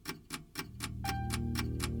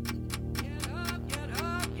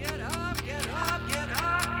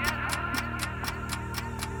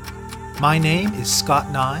My name is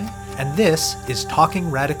Scott Nye, and this is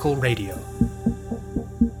Talking Radical Radio.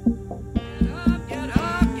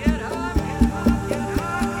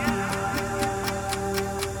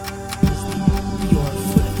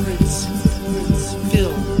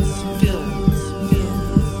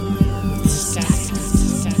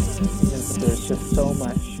 There's just so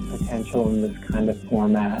much potential in this kind of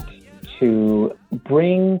format to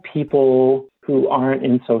bring people who aren't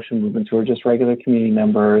in social movements, who are just regular community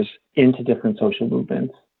members, into different social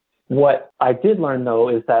movements. What I did learn, though,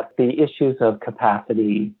 is that the issues of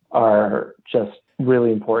capacity are just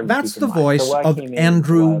really important. That's the voice of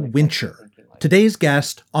Andrew Wincher, today's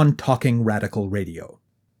guest on Talking Radical Radio.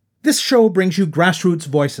 This show brings you grassroots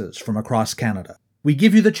voices from across Canada. We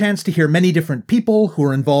give you the chance to hear many different people who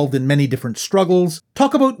are involved in many different struggles,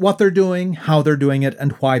 talk about what they're doing, how they're doing it,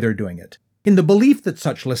 and why they're doing it, in the belief that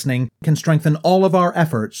such listening can strengthen all of our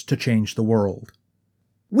efforts to change the world.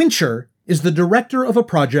 Wincher is the director of a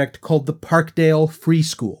project called the Parkdale Free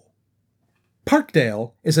School.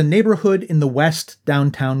 Parkdale is a neighborhood in the west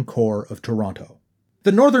downtown core of Toronto.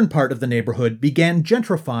 The northern part of the neighborhood began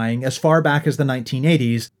gentrifying as far back as the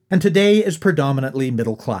 1980s, and today is predominantly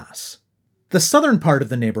middle class. The southern part of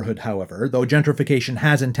the neighborhood, however, though gentrification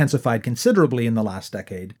has intensified considerably in the last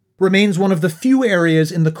decade, remains one of the few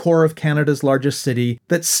areas in the core of Canada's largest city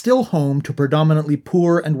that's still home to predominantly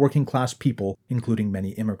poor and working class people, including many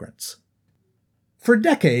immigrants. For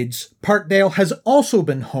decades, Parkdale has also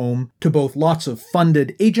been home to both lots of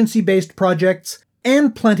funded agency-based projects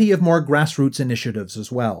and plenty of more grassroots initiatives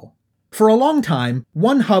as well. For a long time,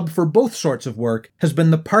 one hub for both sorts of work has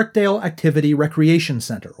been the Parkdale Activity Recreation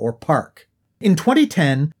Centre, or PARC. In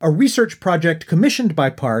 2010, a research project commissioned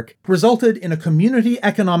by PARC resulted in a community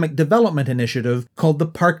economic development initiative called the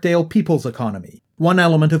Parkdale People's Economy, one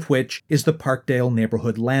element of which is the Parkdale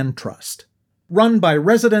Neighbourhood Land Trust. Run by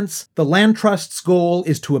residents, the Land Trust's goal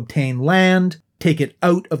is to obtain land, take it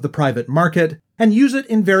out of the private market, and use it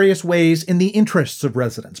in various ways in the interests of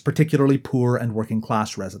residents, particularly poor and working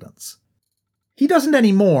class residents. He doesn't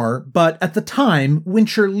anymore, but at the time,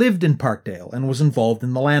 Wincher lived in Parkdale and was involved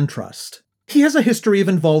in the Land Trust. He has a history of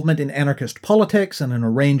involvement in anarchist politics and in a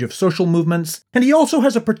range of social movements, and he also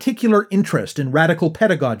has a particular interest in radical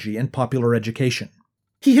pedagogy and popular education.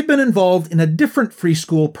 He had been involved in a different free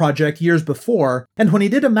school project years before, and when he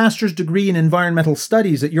did a master's degree in environmental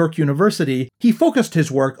studies at York University, he focused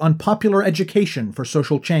his work on popular education for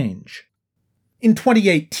social change. In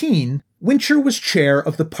 2018, Wincher was chair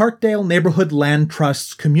of the Parkdale Neighbourhood Land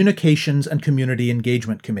Trust's Communications and Community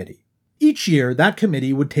Engagement Committee. Each year, that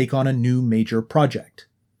committee would take on a new major project.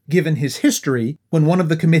 Given his history, when one of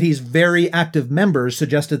the committee's very active members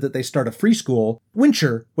suggested that they start a free school,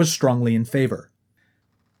 Wincher was strongly in favor.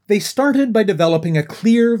 They started by developing a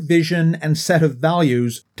clear vision and set of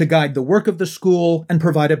values to guide the work of the school and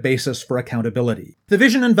provide a basis for accountability. The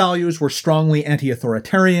vision and values were strongly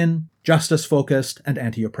anti-authoritarian, justice-focused, and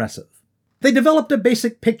anti-oppressive. They developed a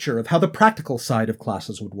basic picture of how the practical side of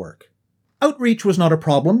classes would work. Outreach was not a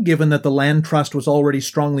problem, given that the Land Trust was already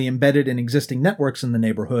strongly embedded in existing networks in the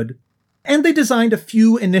neighborhood, and they designed a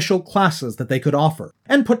few initial classes that they could offer,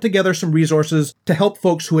 and put together some resources to help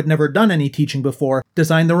folks who had never done any teaching before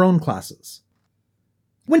design their own classes.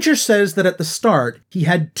 Wincher says that at the start, he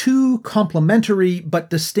had two complementary but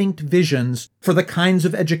distinct visions for the kinds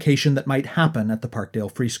of education that might happen at the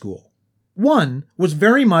Parkdale Free School. One was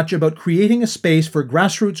very much about creating a space for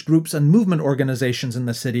grassroots groups and movement organizations in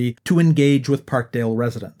the city to engage with Parkdale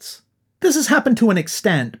residents. This has happened to an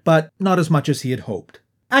extent, but not as much as he had hoped.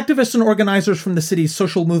 Activists and organizers from the city's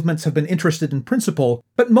social movements have been interested in principle,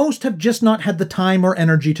 but most have just not had the time or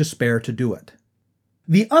energy to spare to do it.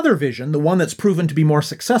 The other vision, the one that's proven to be more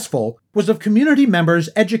successful, was of community members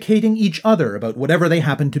educating each other about whatever they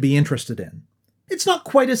happen to be interested in. It's not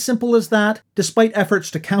quite as simple as that. Despite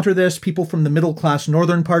efforts to counter this, people from the middle-class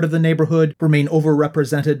northern part of the neighborhood remain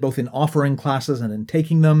overrepresented both in offering classes and in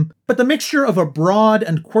taking them. But the mixture of a broad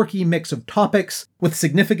and quirky mix of topics, with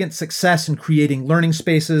significant success in creating learning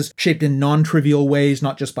spaces shaped in non-trivial ways,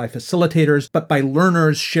 not just by facilitators, but by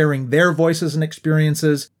learners sharing their voices and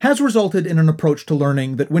experiences, has resulted in an approach to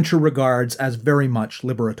learning that Wincher regards as very much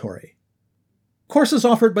liberatory. Courses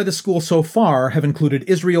offered by the school so far have included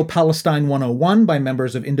Israel-Palestine 101 by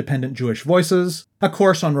members of Independent Jewish Voices, a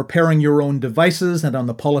course on repairing your own devices and on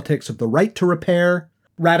the politics of the right to repair,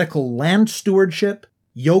 radical land stewardship,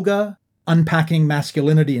 yoga, unpacking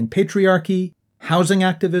masculinity and patriarchy, housing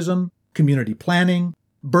activism, community planning,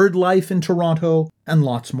 bird life in Toronto, and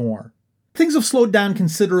lots more. Things have slowed down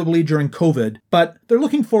considerably during COVID, but they're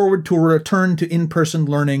looking forward to a return to in-person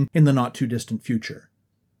learning in the not-too-distant future.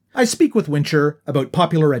 I speak with Wincher about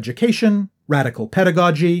popular education, radical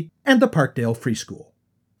pedagogy, and the Parkdale Free School.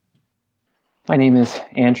 My name is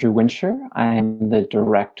Andrew Wincher. I'm the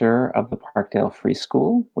director of the Parkdale Free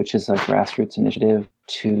School, which is a grassroots initiative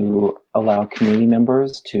to allow community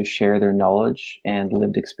members to share their knowledge and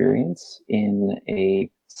lived experience in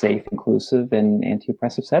a safe, inclusive, and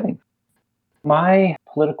anti-oppressive setting. My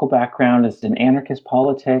political background is in anarchist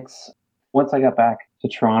politics. Once I got back to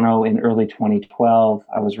Toronto in early 2012,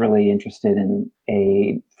 I was really interested in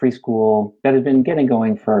a free school that had been getting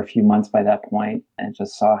going for a few months by that point and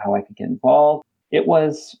just saw how I could get involved. It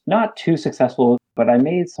was not too successful, but I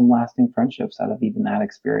made some lasting friendships out of even that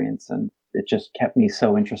experience. And it just kept me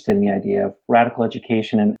so interested in the idea of radical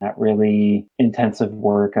education and that really intensive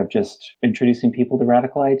work of just introducing people to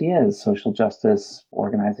radical ideas, social justice,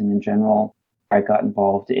 organizing in general. I got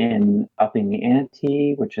involved in Upping the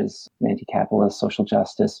Ante, which is an anti-capitalist social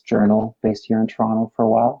justice journal based here in Toronto for a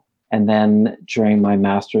while. And then during my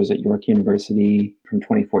master's at York University from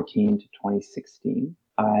 2014 to 2016,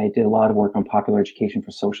 I did a lot of work on popular education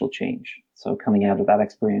for social change. So coming out of that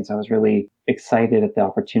experience, I was really excited at the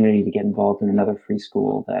opportunity to get involved in another free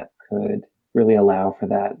school that could really allow for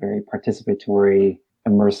that very participatory,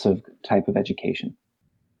 immersive type of education.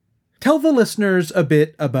 Tell the listeners a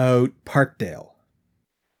bit about Parkdale.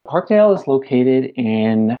 Parkdale is located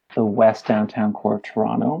in the west downtown core of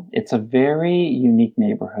Toronto. It's a very unique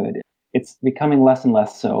neighborhood. It's becoming less and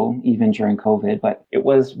less so, even during COVID, but it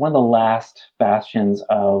was one of the last bastions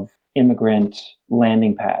of immigrant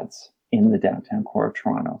landing pads in the downtown core of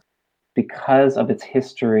Toronto. Because of its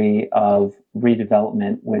history of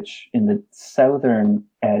redevelopment, which in the southern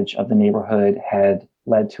edge of the neighborhood had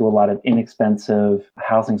led to a lot of inexpensive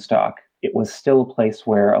housing stock, it was still a place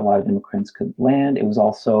where a lot of immigrants could land. It was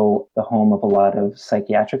also the home of a lot of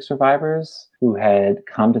psychiatric survivors who had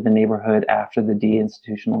come to the neighborhood after the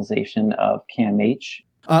deinstitutionalization of CAMH.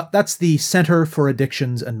 That's the Center for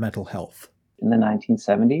Addictions and Mental Health. In the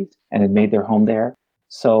 1970s, and had made their home there.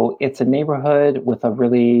 So it's a neighborhood with a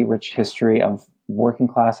really rich history of working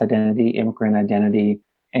class identity, immigrant identity.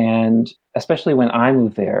 And especially when I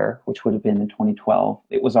moved there, which would have been in 2012,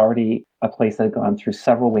 it was already a place that had gone through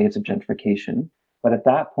several waves of gentrification. But at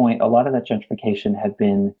that point, a lot of that gentrification had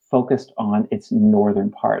been focused on its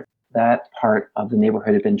northern part. That part of the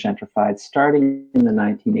neighborhood had been gentrified starting in the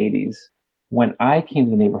 1980s. When I came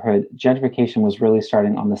to the neighborhood, gentrification was really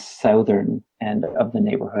starting on the southern end of the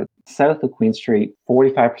neighborhood. South of Queen Street,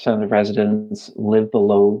 45% of the residents live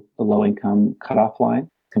below the low-income cutoff line,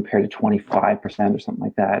 compared to 25% or something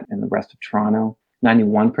like that in the rest of Toronto.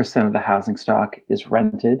 91% of the housing stock is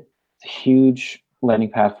rented. It's a huge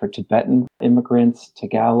landing pad for Tibetan immigrants,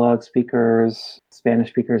 Tagalog speakers, Spanish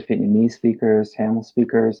speakers, Vietnamese speakers, Tamil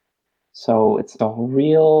speakers. So it's a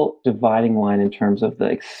real dividing line in terms of the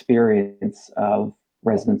experience of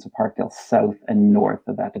residents of Parkdale south and north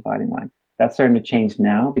of that dividing line. That's starting to change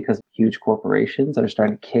now because of huge corporations that are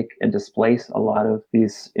starting to kick and displace a lot of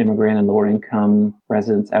these immigrant and lower income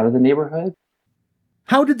residents out of the neighborhood.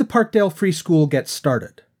 How did the Parkdale Free School get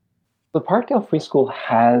started? The Parkdale Free School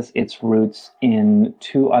has its roots in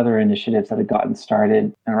two other initiatives that had gotten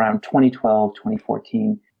started around 2012,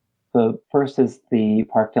 2014. The first is the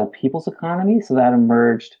Parkdale People's Economy. So that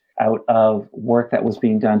emerged out of work that was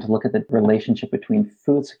being done to look at the relationship between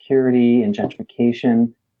food security and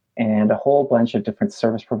gentrification. And a whole bunch of different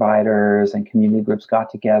service providers and community groups got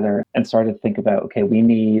together and started to think about, okay, we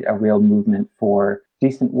need a real movement for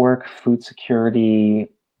decent work, food security.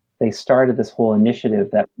 They started this whole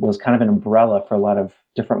initiative that was kind of an umbrella for a lot of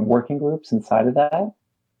different working groups inside of that.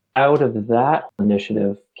 Out of that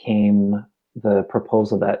initiative came the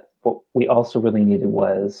proposal that what we also really needed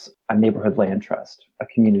was a neighborhood land trust, a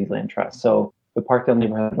community land trust. So the Parkdale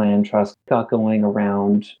Neighborhood Land Trust got going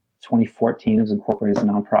around 2014. It was incorporated as a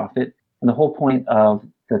nonprofit. And the whole point of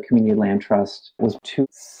the Community Land Trust was to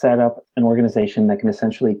set up an organization that can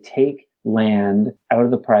essentially take land out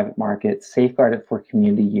of the private market, safeguard it for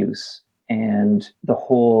community use. And the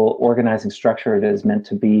whole organizing structure it is meant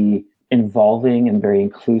to be involving and very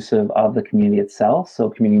inclusive of the community itself.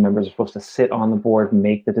 So community members are supposed to sit on the board,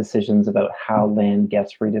 make the decisions about how land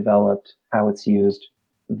gets redeveloped, how it's used.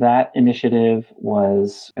 That initiative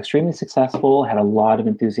was extremely successful, had a lot of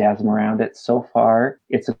enthusiasm around it. So far,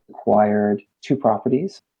 it's acquired 2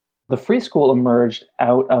 properties. The Free School emerged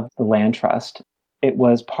out of the Land Trust. It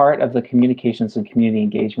was part of the Communications and Community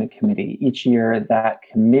Engagement Committee. Each year, that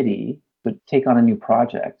committee would take on a new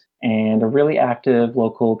project. And a really active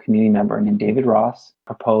local community member named David Ross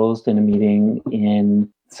proposed in a meeting in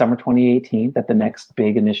summer 2018 that the next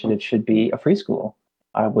big initiative should be a free school.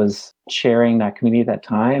 I was chairing that committee at that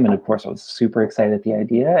time. And of course, I was super excited at the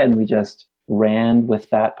idea. And we just ran with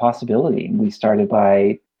that possibility. We started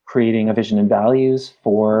by creating a vision and values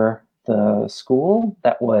for the school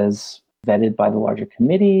that was vetted by the larger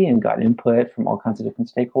committee and got input from all kinds of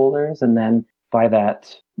different stakeholders. And then by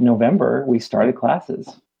that November, we started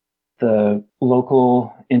classes. The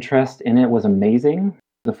local interest in it was amazing.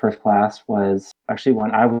 The first class was actually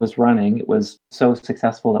one I was running. It was so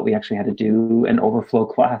successful that we actually had to do an overflow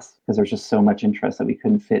class because there's just so much interest that we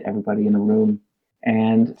couldn't fit everybody in a room.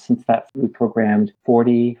 And since that, we programmed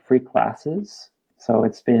 40 free classes. So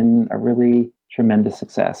it's been a really tremendous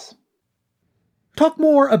success. Talk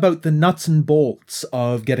more about the nuts and bolts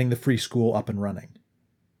of getting the free school up and running.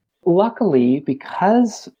 Luckily,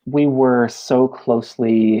 because we were so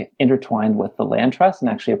closely intertwined with the Land Trust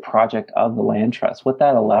and actually a project of the Land Trust, what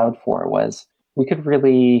that allowed for was we could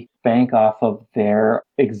really bank off of their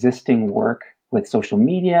existing work with social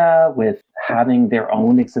media, with having their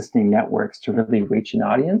own existing networks to really reach an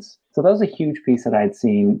audience. So that was a huge piece that I'd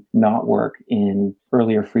seen not work in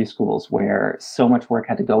earlier free schools where so much work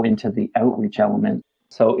had to go into the outreach element.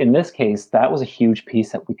 So in this case, that was a huge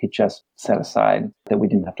piece that we could just set aside that we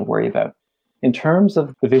didn't have to worry about. In terms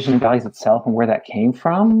of the vision and values itself and where that came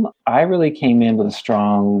from, I really came in with a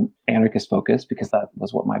strong anarchist focus because that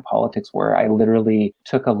was what my politics were. I literally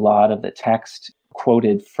took a lot of the text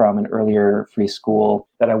quoted from an earlier free school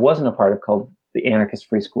that I wasn't a part of called the Anarchist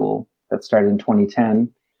Free School that started in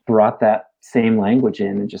 2010, brought that same language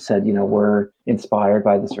in and just said, you know, we're inspired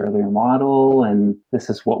by this earlier model and this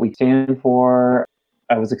is what we stand for.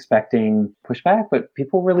 I was expecting pushback, but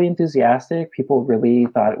people were really enthusiastic. People really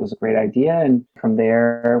thought it was a great idea. And from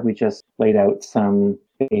there, we just laid out some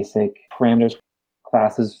basic parameters.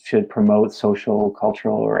 Classes should promote social,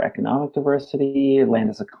 cultural, or economic diversity, land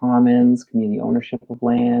as a commons, community ownership of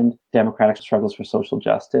land, democratic struggles for social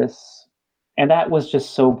justice. And that was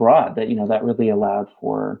just so broad that, you know, that really allowed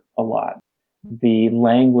for a lot. The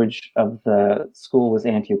language of the school was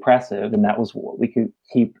anti-oppressive, and that was what we could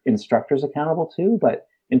keep instructors accountable to. But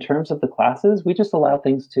in terms of the classes, we just allowed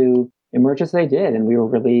things to emerge as they did. And we were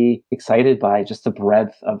really excited by just the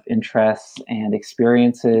breadth of interests and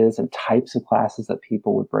experiences and types of classes that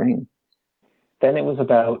people would bring. Then it was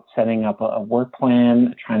about setting up a work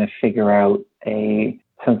plan, trying to figure out a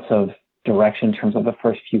sense of direction in terms of the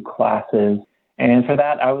first few classes. And for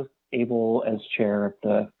that, I was able, as chair of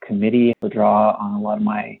the committee, to draw on a lot of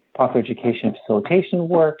my popular education and facilitation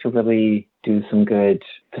work to really do some good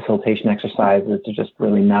facilitation exercises to just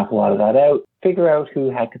really map a lot of that out, figure out who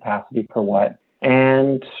had capacity for what.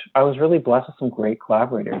 And I was really blessed with some great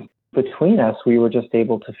collaborators. Between us, we were just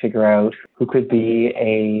able to figure out who could be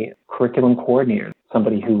a curriculum coordinator,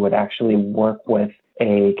 somebody who would actually work with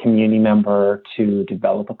a community member to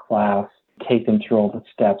develop a class, take them through all the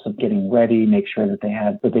steps of getting ready, make sure that they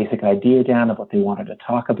had the basic idea down of what they wanted to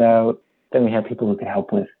talk about. Then we had people who could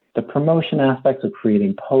help with the promotion aspects of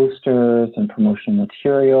creating posters and promotional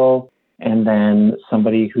material. And then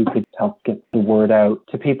somebody who could help get the word out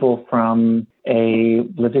to people from a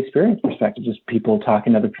lived experience perspective, just people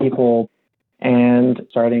talking to other people. And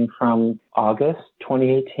starting from August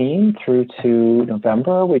 2018 through to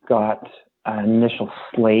November, we got an initial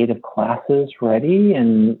slate of classes ready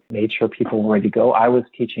and made sure people were ready to go. I was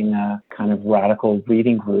teaching a kind of radical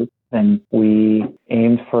reading group, and we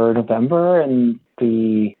aimed for November, and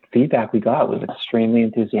the feedback we got was extremely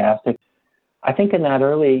enthusiastic. I think in that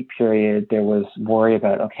early period, there was worry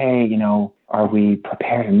about, okay, you know, are we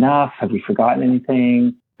prepared enough? Have we forgotten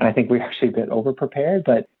anything? And I think we were actually a bit over-prepared,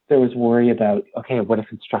 but there was worry about, okay, what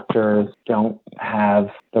if instructors don't have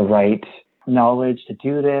the right knowledge to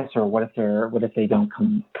do this, or what if they don't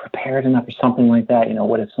come prepared enough or something like that? You know,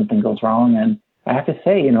 what if something goes wrong? And I have to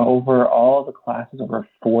say, you know, over all the classes, over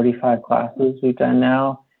 45 classes we've done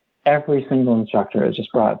now, every single instructor has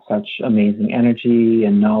just brought such amazing energy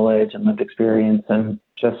and knowledge and lived experience and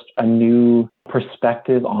just a new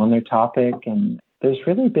perspective on their topic. And there's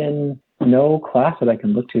really been no class that I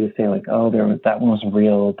can look to say like, oh, that one was a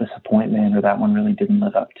real disappointment, or that one really didn't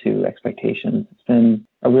live up to expectations. It's been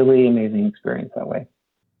a really amazing experience that way.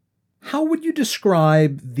 How would you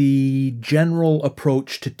describe the general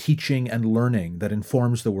approach to teaching and learning that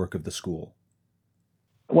informs the work of the school?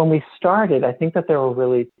 When we started, I think that there were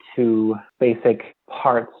really two basic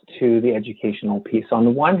parts to the educational piece. On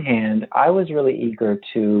the one hand, I was really eager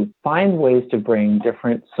to find ways to bring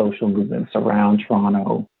different social movements around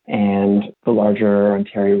Toronto and the larger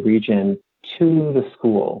Ontario region to the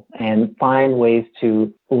school and find ways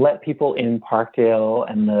to let people in Parkdale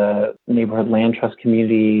and the neighborhood land trust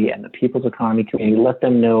community and the people's economy community, let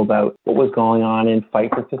them know about what was going on in Fight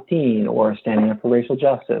for 15 or Standing Up for Racial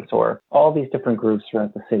Justice or all these different groups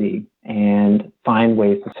throughout the city, and find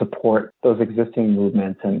ways to support those existing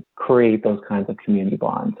movements and create those kinds of community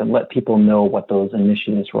bonds and let people know what those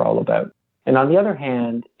initiatives were all about. And on the other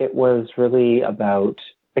hand, it was really about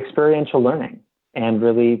experiential learning and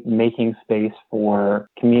really making space for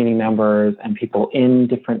community members and people in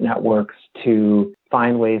different networks to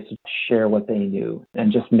find ways to share what they knew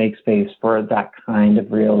and just make space for that kind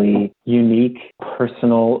of really unique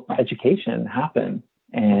personal education happen.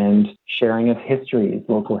 And sharing of histories,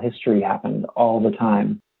 local history happened all the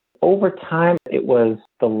time. Over time, it was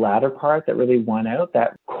the latter part that really won out,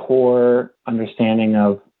 that core understanding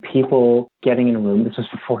of people getting in a room. This was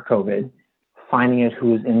before COVID. Finding out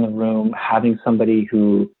who was in the room, having somebody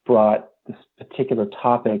who brought this particular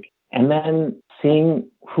topic, and then seeing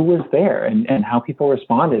who was there and how people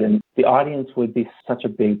responded. And the audience would be such a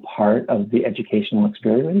big part of the educational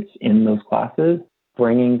experience in those classes,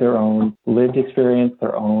 bringing their own lived experience,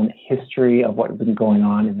 their own history of what had been going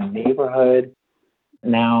on in the neighborhood.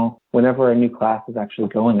 Now, whenever a new class is actually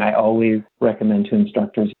going, I always recommend to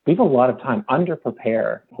instructors, leave a lot of time,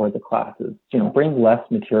 under-prepare for the classes. Bring less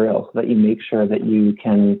material so that you make sure that you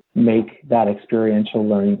can make that experiential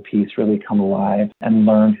learning piece really come alive and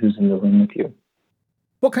learn who's in the room with you.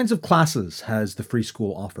 What kinds of classes has the Free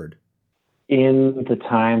School offered? In the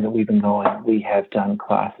time that we've been going, we have done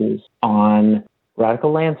classes on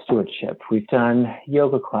radical land stewardship. We've done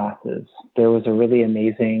yoga classes. There was a really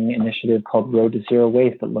amazing initiative called Road to Zero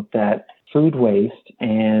Waste that looked at food waste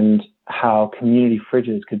and how community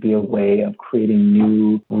fridges could be a way of creating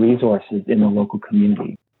new resources in the local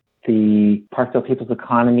community. The Parkdale People's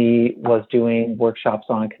Economy was doing workshops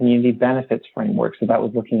on community benefits framework. So that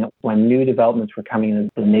was looking at when new developments were coming into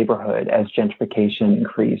the neighborhood as gentrification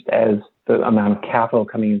increased, as the amount of capital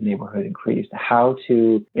coming into the neighborhood increased, how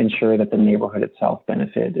to ensure that the neighborhood itself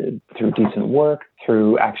benefited through decent work,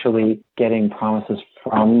 through actually getting promises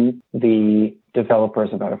from the developers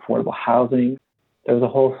about affordable housing. There was a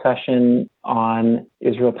whole session on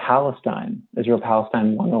Israel-Palestine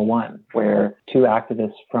 101, where two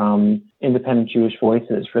activists from Independent Jewish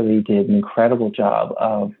Voices really did an incredible job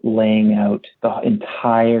of laying out the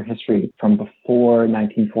entire history from before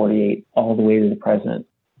 1948 all the way to the present.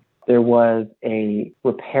 There was a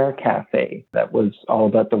repair cafe that was all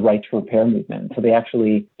about the right to repair movement. So they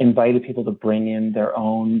actually invited people to bring in their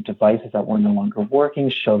own devices that were no longer working,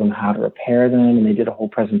 show them how to repair them. And they did a whole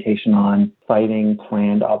presentation on fighting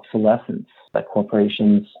planned obsolescence that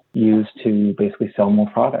corporations use to basically sell more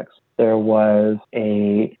products. There was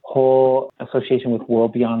a whole association with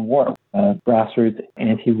World Beyond War, a grassroots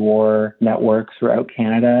anti-war network throughout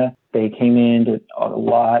Canada. They came in, did a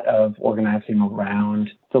lot of organizing around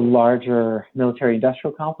the larger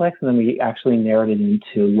military-industrial complex, and then we actually narrowed it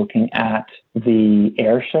into looking at the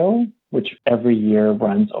air show, which every year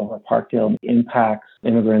runs over Parkdale, impacts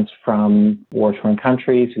immigrants from war-torn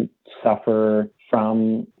countries who suffer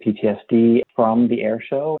from PTSD from the air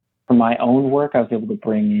show. For my own work, I was able to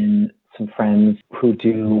bring in some friends who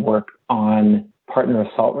do work on partner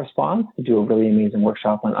assault response to do a really amazing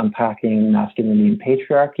workshop on unpacking masculinity and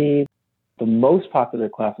patriarchy. The most popular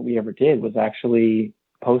class that we ever did was actually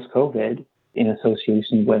post-COVID in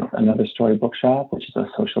association with Another Story Bookshop, which is a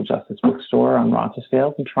social justice bookstore on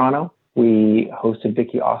Roncesvalles in Toronto. We hosted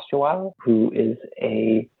Vicky Osterweiler, who is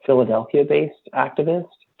a Philadelphia-based activist,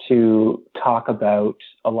 to talk about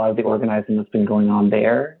a lot of the organizing that's been going on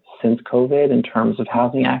there since COVID in terms of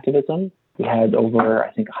housing activism. We had over,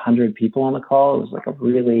 100 people on the call. It was like a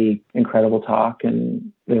really incredible talk,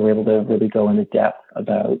 and they were able to really go into depth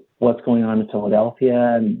about what's going on in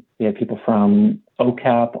Philadelphia. And we had people from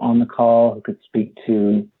OCAP on the call who could speak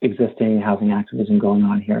to existing housing activism going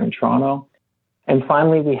on here in Toronto. And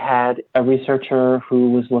finally, we had a researcher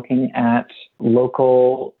who was looking at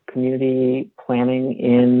local community planning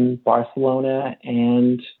in Barcelona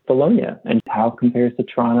and Bologna and how it compares to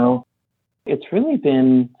Toronto. It's really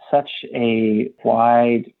been such a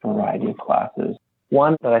wide variety of classes.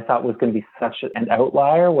 One that I thought was going to be such an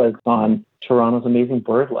outlier was on Toronto's amazing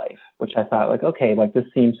bird life, which I thought this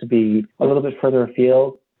seems to be a little bit further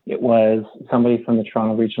afield. It was somebody from the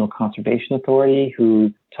Toronto Regional Conservation Authority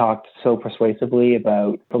who talked so persuasively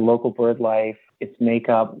about the local bird life, its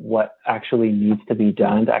makeup, what actually needs to be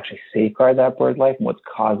done to actually safeguard that bird life, and what's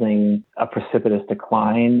causing a precipitous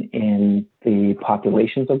decline in the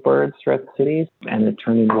populations of birds throughout the cities. And it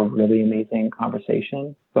turned into a really amazing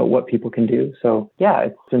conversation about what people can do. So yeah,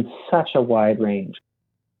 it's been such a wide range.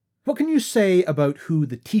 What can you say about who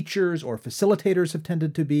the teachers or facilitators have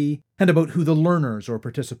tended to be, and about who the learners or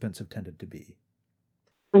participants have tended to be?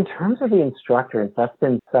 In terms of the instructors, that's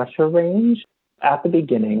been such a range. At the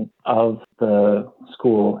beginning of the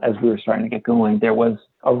school, as we were starting to get going, there was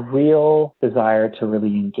a real desire to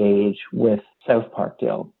really engage with South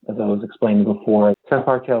Parkdale. As I was explaining before, South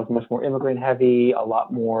Parkdale is much more immigrant heavy, a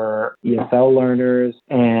lot more ESL learners,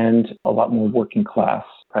 and a lot more working class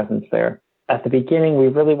presence there. At the beginning, we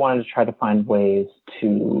really wanted to try to find ways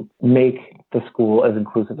to make the school as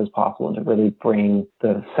inclusive as possible and to really bring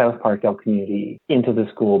the South Parkdale community into the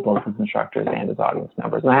school, both as instructors and as audience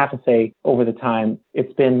members. And I have to say, over the time,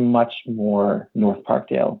 it's been much more North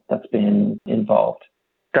Parkdale that's been involved.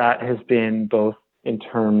 That has been both in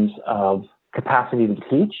terms of capacity to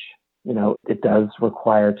teach. It does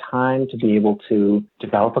require time to be able to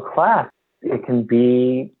develop a class. It can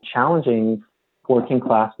be challenging. Working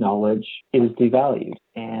class knowledge is devalued,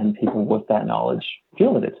 and people with that knowledge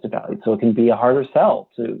feel that it's devalued. So it can be a harder sell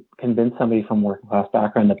to convince somebody from working class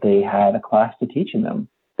background that they had a class to teaching them.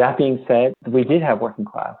 That being said, we did have working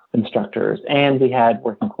class instructors and we had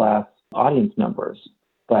working class audience members.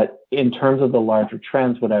 But in terms of the larger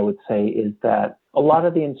trends, what I would say is that a lot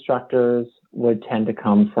of the instructors would tend to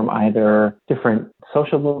come from either different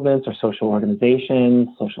social movements or social organizations,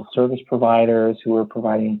 social service providers who were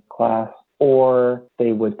providing class, or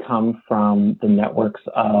they would come from the networks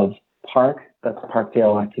of PARC, that's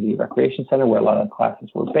Parkdale Activity Recreation Center, where a lot of the classes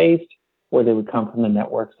were based, or they would come from the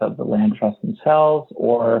networks of the land trusts themselves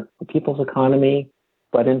or the people's economy.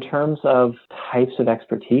 But in terms of types of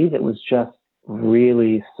expertise, it was just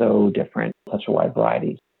really so different, such a wide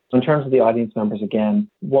variety. So in terms of the audience members, again,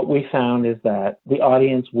 what we found is that the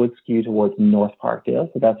audience would skew towards North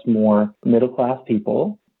Parkdale, so that's more middle-class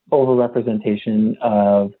people, overrepresentation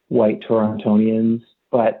of white Torontonians.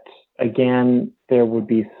 But again, there would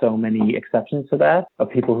be so many exceptions to that, of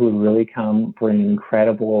people who would really come bring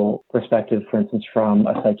incredible perspective, for instance, from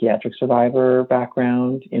a psychiatric survivor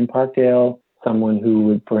background in Parkdale, someone who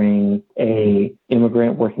would bring a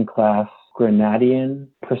immigrant working class Grenadian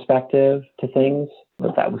perspective to things,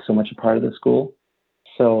 but that was so much a part of the school.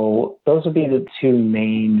 So those would be the two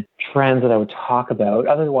main trends that I would talk about.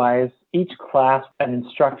 Otherwise, each class, an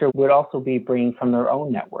instructor would also be bringing from their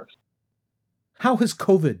own networks. How has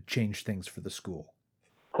COVID changed things for the school?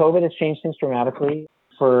 COVID has changed things dramatically.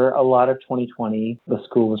 For a lot of 2020, the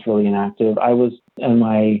school was really inactive. I was, and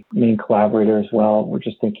my main collaborator as well, were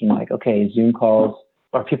just thinking like, okay, Zoom calls,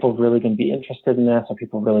 are people really going to be interested in this? Are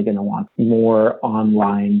people really going to want more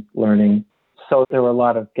online learning? So there were a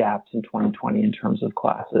lot of gaps in 2020 in terms of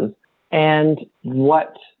classes. And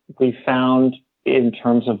what we found in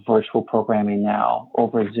terms of virtual programming now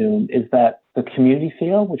over Zoom is that the community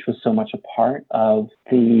feel, which was so much a part of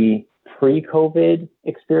the pre-COVID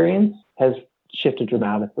experience, has shifted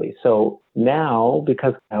dramatically. So now,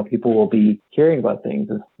 because how people will be hearing about things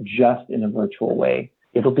is just in a virtual way,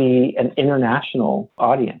 it'll be an international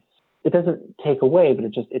audience. It doesn't take away, but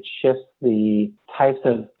it shifts the types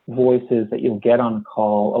of voices that you'll get on a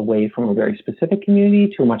call away from a very specific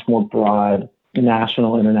community to a much more broad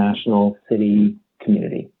national, international, city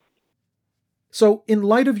community. So, in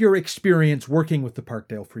light of your experience working with the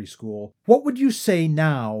Parkdale Free School, what would you say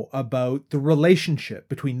now about the relationship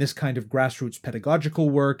between this kind of grassroots pedagogical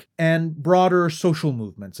work and broader social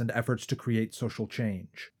movements and efforts to create social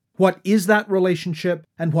change? What is that relationship,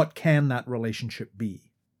 and what can that relationship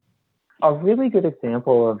be? A really good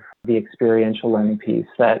example of the experiential learning piece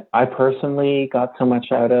that I personally got so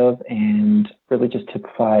much out of and really just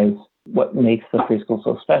typifies what makes the Free School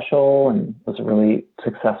so special and was a really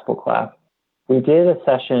successful class. We did a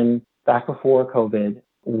session back before COVID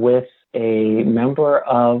with a member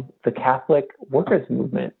of the Catholic Workers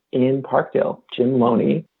Movement in Parkdale, Jim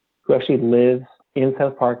Loney, who actually lives in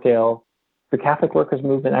South Parkdale. The Catholic Workers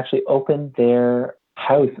Movement actually opened their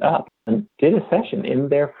house up and did a session in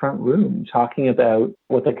their front room talking about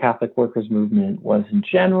what the Catholic Workers Movement was in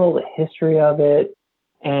general, the history of it.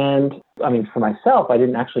 And I mean, for myself, I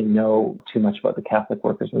didn't actually know too much about the Catholic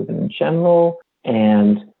Workers Movement in general,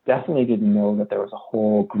 and definitely didn't know that there was a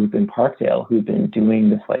whole group in Parkdale who'd been doing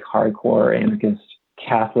this like hardcore anarchist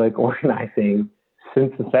Catholic organizing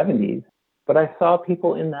since the 70s. But I saw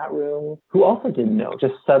people in that room who also didn't know,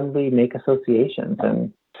 just suddenly make associations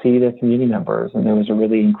and see their community members. And there was a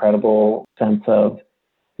really incredible sense of,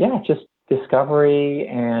 just discovery.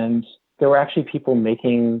 And there were actually people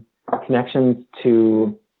making connections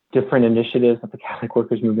to different initiatives that the Catholic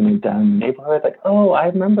Workers Movement had done in the neighborhood. Like, oh, I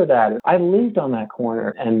remember that. I lived on that corner.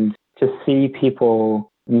 And to see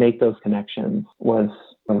people make those connections was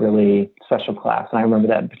a really special class. And I remember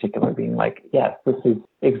that in particular being like, yes, this is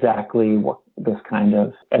exactly what this kind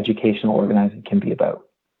of educational organizing can be about.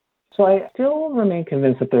 So I still remain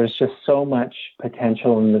convinced that there's just so much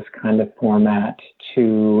potential in this kind of format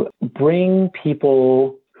to bring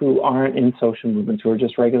people who aren't in social movements, who are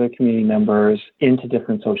just regular community members, into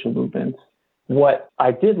different social movements. What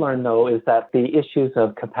I did learn, though, is that the issues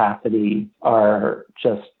of capacity are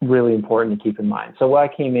just really important to keep in mind. So I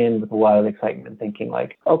came in with a lot of excitement thinking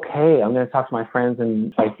like, okay, I'm going to talk to my friends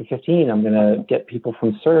in 5C15. I'm going to get people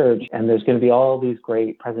from Surge, and there's going to be all these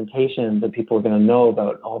great presentations that people are going to know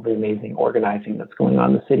about all the amazing organizing that's going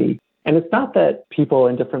on in the city. And it's not that people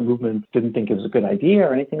in different movements didn't think it was a good idea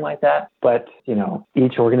or anything like that, but,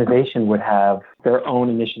 each organization would have their own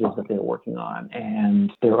initiatives that they're working on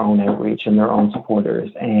and their own outreach and their own supporters.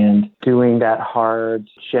 And doing that hard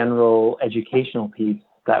general educational piece,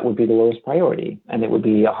 that would be the lowest priority. And it would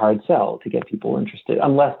be a hard sell to get people interested,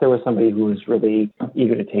 unless there was somebody who was really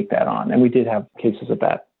eager to take that on. And we did have cases of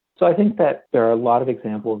that. So I think that there are a lot of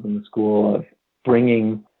examples in the school of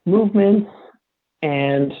bringing movements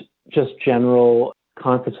and just general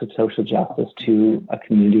concepts of social justice to a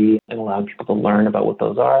community and allowing people to learn about what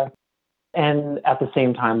those are. And at the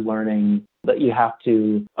same time, learning that you have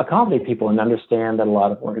to accommodate people and understand that a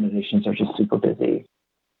lot of organizations are just super busy.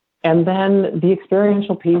 And then the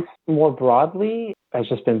experiential piece more broadly has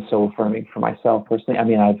just been so affirming for myself personally. I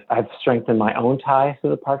mean, I've strengthened my own ties to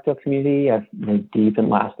the Parkdale community. I've made deep and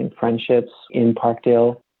lasting friendships in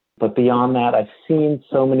Parkdale. But beyond that, I've seen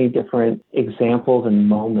so many different examples and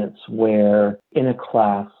moments where in a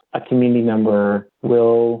class, a community member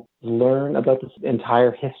will learn about this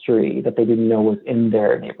entire history that they didn't know was in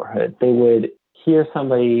their neighborhood. They would hear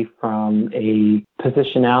somebody from a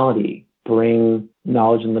positionality bring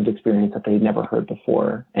knowledge and lived experience that they'd never heard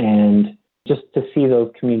before. And just to see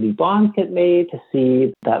those community bonds get made, to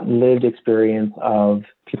see that lived experience of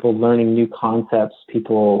people learning new concepts,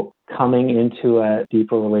 people coming into a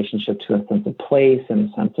deeper relationship to a sense of place and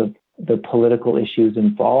a sense of the political issues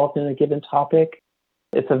involved in a given topic.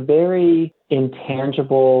 It's a very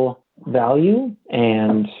intangible value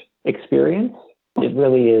and experience. It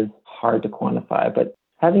really is hard to quantify, but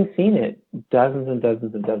having seen it dozens and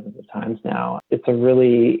dozens and dozens of times now, it's a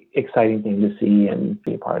really exciting thing to see and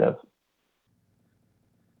be a part of.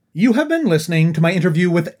 You have been listening to my interview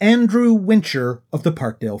with Andrew Wincher of the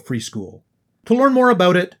Parkdale Free School. To learn more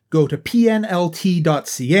about it, go to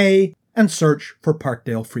pnlt.ca and search for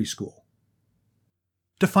Parkdale Free School.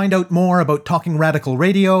 To find out more about Talking Radical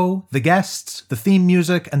Radio, the guests, the theme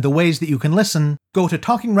music, and the ways that you can listen, go to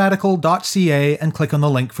talkingradical.ca and click on the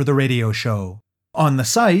link for the radio show. On the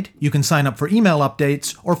site, you can sign up for email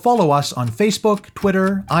updates or follow us on Facebook,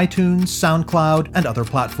 Twitter, iTunes, SoundCloud, and other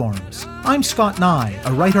platforms. I'm Scott Nye,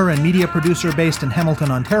 a writer and media producer based in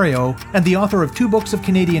Hamilton, Ontario, and the author of 2 books of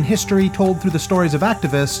Canadian history told through the stories of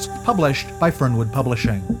activists, published by Fernwood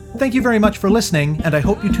Publishing. Thank you very much for listening, and I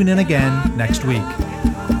hope you tune in again next week.